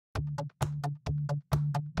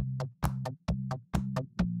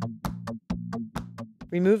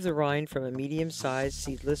Remove the rind from a medium-sized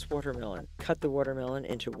seedless watermelon. Cut the watermelon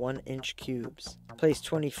into 1-inch cubes. Place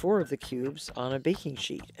 24 of the cubes on a baking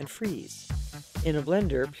sheet and freeze. In a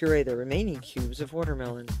blender, puree the remaining cubes of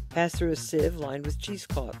watermelon. Pass through a sieve lined with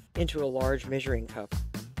cheesecloth into a large measuring cup.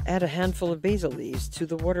 Add a handful of basil leaves to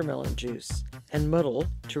the watermelon juice and muddle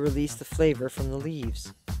to release the flavor from the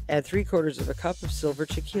leaves. Add 3/4 of a cup of silver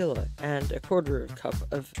tequila and 1/4 cup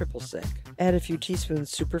of triple sec. Add a few teaspoons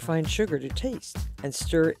superfine sugar to taste and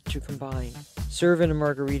stir it to combine. Serve in a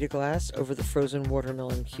margarita glass over the frozen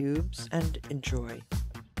watermelon cubes and enjoy.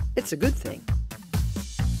 It's a good thing.